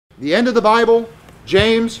The end of the Bible,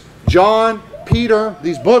 James, John, Peter,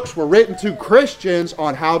 these books were written to Christians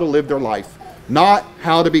on how to live their life, not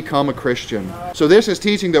how to become a Christian. So this is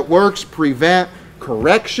teaching that works prevent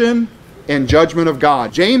correction and judgment of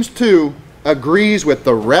God. James 2 agrees with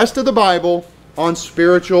the rest of the Bible on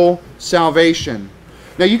spiritual salvation.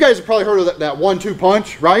 Now you guys have probably heard of that 1-2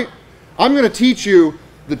 punch, right? I'm going to teach you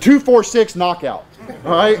the 2-4-6 knockout.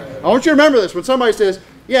 All right? I want you to remember this. When somebody says,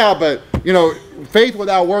 yeah, but, you know, faith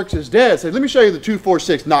without works is dead. Say, let me show you the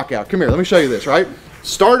 2-4-6 knockout. Come here, let me show you this, right?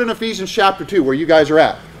 Start in Ephesians chapter 2, where you guys are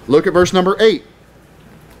at. Look at verse number 8.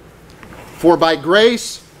 For by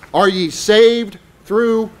grace are ye saved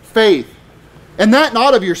through faith. And that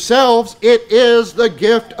not of yourselves, it is the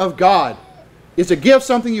gift of God. It's a gift,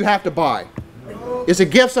 something you have to buy. It's a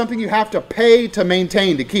gift, something you have to pay to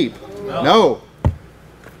maintain, to keep. No.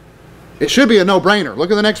 It should be a no-brainer.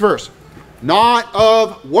 Look at the next verse. Not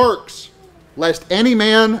of works, lest any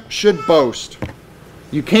man should boast.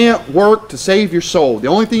 You can't work to save your soul. The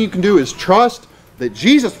only thing you can do is trust that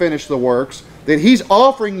Jesus finished the works, that He's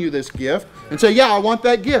offering you this gift, and say, yeah, I want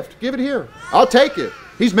that gift. Give it here. I'll take it.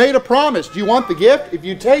 He's made a promise. Do you want the gift? If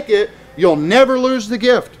you take it, you'll never lose the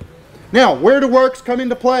gift. Now, where do works come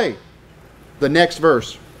into play? The next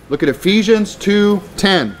verse. Look at Ephesians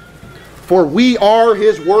 2:10. For we are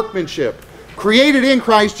His workmanship, created in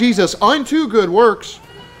Christ Jesus unto good works,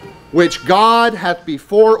 which God hath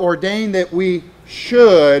before ordained that we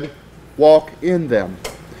should walk in them.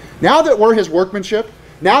 Now that we're His workmanship,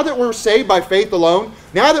 now that we're saved by faith alone,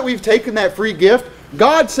 now that we've taken that free gift,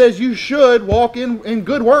 God says you should walk in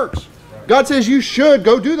good works. God says you should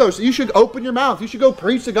go do those. You should open your mouth. You should go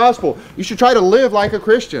preach the gospel. You should try to live like a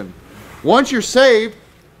Christian. Once you're saved,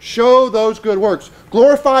 show those good works.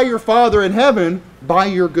 Glorify your Father in heaven by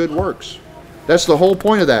your good works. That's the whole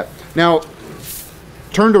point of that. Now,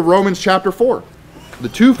 turn to Romans chapter 4. The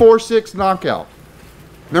 2-4-6 knockout.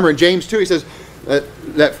 Remember in James 2 he says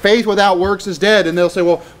that faith without works is dead. And they'll say,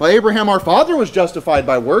 well, Abraham our father was justified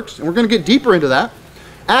by works. And we're going to get deeper into that.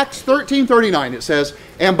 Acts 13:39 it says,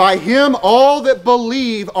 and by him all that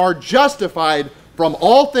believe are justified from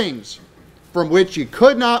all things from which you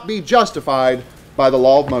could not be justified by the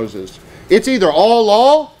law of Moses. It's either all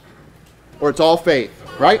law or it's all faith,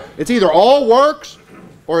 right? It's either all works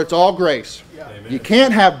or it's all grace. You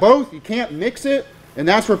can't have both. You can't mix it. And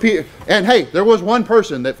that's where people, and hey, there was one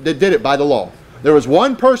person that did it by the law. There was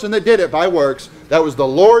one person that did it by works. That was the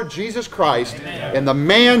Lord Jesus Christ. Amen. And the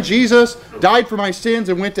man, Jesus, died for my sins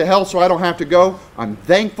and went to hell so I don't have to go. I'm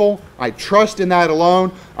thankful. I trust in that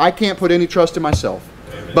alone. I can't put any trust in myself.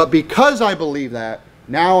 Amen. But because I believe that,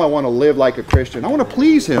 now I want to live like a Christian. I want to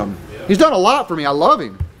please Him. He's done a lot for me. I love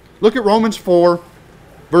Him. Look at Romans 4,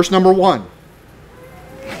 verse number 1.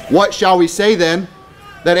 What shall we say then?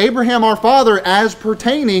 That Abraham our father, as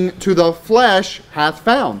pertaining to the flesh, hath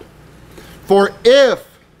found. For if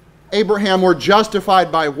Abraham were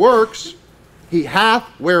justified by works, he hath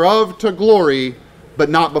whereof to glory, but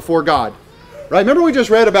not before God. Right? Remember we just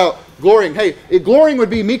read about glorying. Hey, glorying would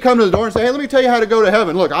be me coming to the door and say, hey, let me tell you how to go to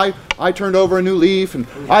heaven. Look, I turned over a new leaf, and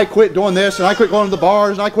I quit doing this, and I quit going to the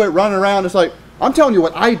bars, and I quit running around. It's like, I'm telling you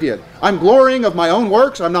what I did. I'm glorying of my own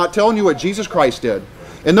works. I'm not telling you what Jesus Christ did.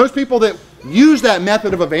 And those people that use that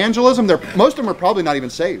method of evangelism, most of them are probably not even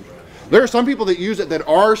saved. There are some people that use it that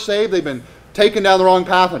are saved. They've been taken down the wrong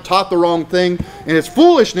path and taught the wrong thing. And it's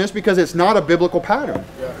foolishness because it's not a biblical pattern.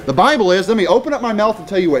 The Bible is, let me open up my mouth and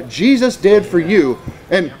tell you what Jesus did for you.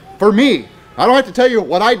 And for me, I don't have to tell you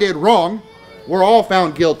what I did wrong. We're all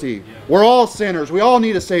found guilty. We're all sinners. We all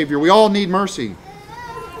need a Savior. We all need mercy.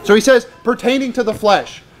 So he says, pertaining to the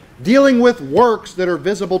flesh, dealing with works that are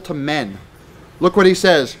visible to men. Look what he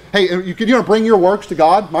says. Hey, you can bring your works to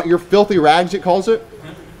God, your filthy rags, it calls it.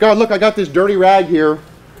 God, look, I got this dirty rag here.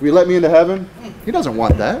 Will you let me into heaven? He doesn't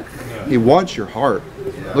want that. He wants your heart.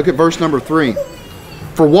 Look at verse number 3.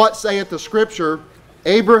 For what saith the Scripture?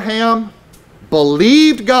 Abraham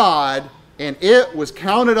believed God, and it was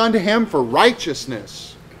counted unto him for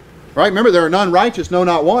righteousness. Right? Remember, there are none righteous, no,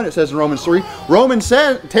 not one, it says in Romans 3. Romans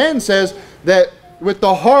 10 says that with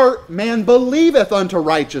the heart man believeth unto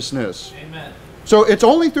righteousness. Amen. So it's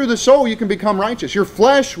only through the soul you can become righteous. Your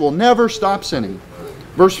flesh will never stop sinning.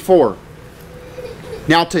 Verse 4.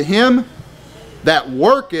 Now to him that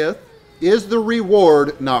worketh is the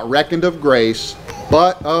reward not reckoned of grace,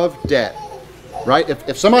 but of debt. Right?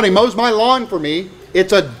 If somebody mows my lawn for me,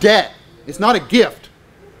 it's a debt. It's not a gift.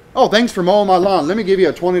 Oh, thanks for mowing my lawn. Let me give you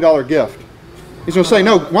a $20 gift. He's going to say,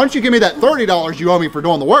 no, why don't you give me that $30 you owe me for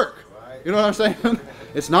doing the work? You know what I'm saying?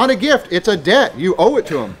 It's not a gift. It's a debt. You owe it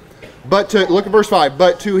to him. But look at verse 5.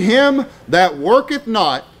 But to him that worketh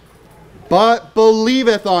not, but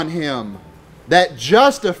believeth on him that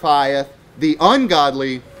justifieth the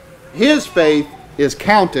ungodly, his faith is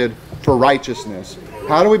counted for righteousness.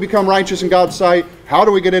 How do we become righteous in God's sight? How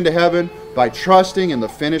do we get into heaven? By trusting in the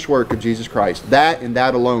finished work of Jesus Christ. That and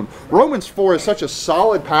that alone. Romans 4 is such a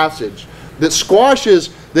solid passage that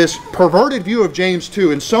squashes this perverted view of James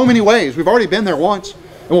 2 in so many ways. We've already been there once,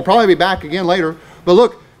 and we'll probably be back again later. But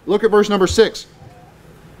look at verse number 6.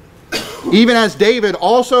 Even as David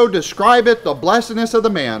also describeth the blessedness of the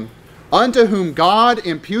man, unto whom God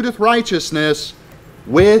imputeth righteousness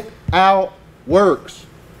without works.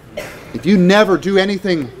 If you never do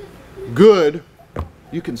anything good,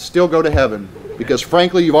 you can still go to heaven. Because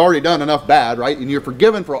frankly, you've already done enough bad, right? And you're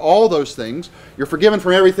forgiven for all those things. You're forgiven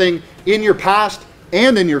for everything in your past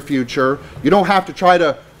and in your future. You don't have to try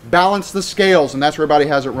to balance the scales, and that's where everybody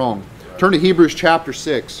has it wrong. Turn to Hebrews chapter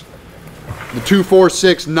 6. The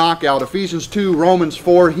 2-4-6 knockout. Ephesians 2, Romans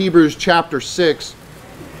 4, Hebrews chapter 6.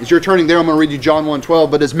 As you're turning there, I'm going to read you John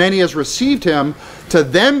 1:12. But as many as received him, to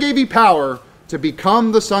them gave he power to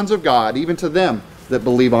become the sons of God, even to them that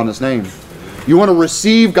believe on his name. You want to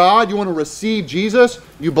receive God, you want to receive Jesus,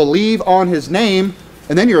 you believe on his name,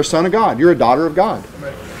 and then you're a son of God. You're a daughter of God.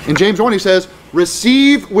 In James 1, he says,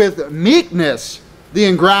 receive with meekness the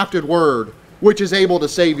engrafted word, which is able to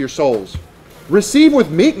save your souls. Receive with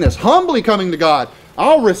meekness, humbly coming to God.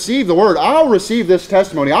 I'll receive the word. I'll receive this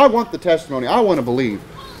testimony. I want the testimony. I want to believe.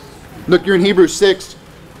 Look, you're in Hebrews 6,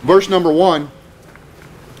 verse number 1.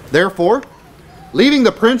 Therefore, leaving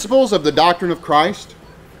the principles of the doctrine of Christ,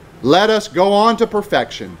 let us go on to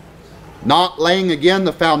perfection, not laying again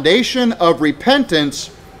the foundation of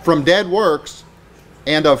repentance from dead works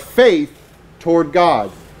and of faith toward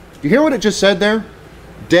God. Do you hear what it just said there?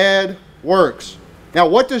 Dead works. Now,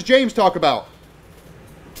 what does James talk about?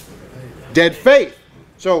 Dead faith.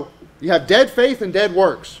 So, you have dead faith and dead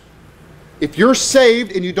works. If you're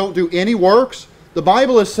saved and you don't do any works, the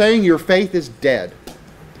Bible is saying your faith is dead.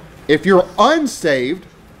 If you're unsaved,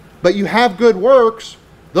 but you have good works,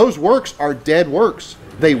 those works are dead works.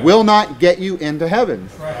 They will not get you into heaven.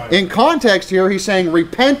 In context here, he's saying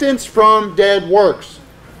repentance from dead works.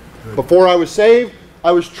 Before I was saved,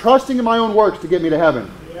 I was trusting in my own works to get me to heaven.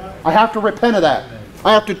 I have to repent of that.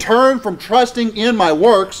 I have to turn from trusting in my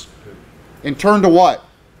works and turn to what?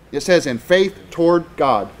 It says in faith toward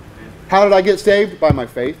God. How did I get saved? By my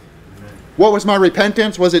faith. What was my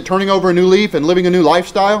repentance? Was it turning over a new leaf and living a new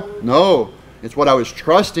lifestyle? No. It's what I was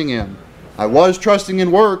trusting in. I was trusting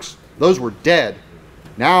in works. Those were dead.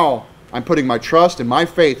 Now I'm putting my trust and my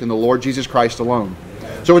faith in the Lord Jesus Christ alone.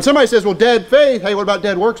 So when somebody says, well, dead faith, hey, what about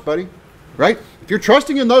dead works, buddy? Right? If you're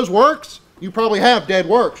trusting in those works, you probably have dead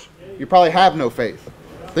works. You probably have no faith.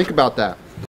 Think about that.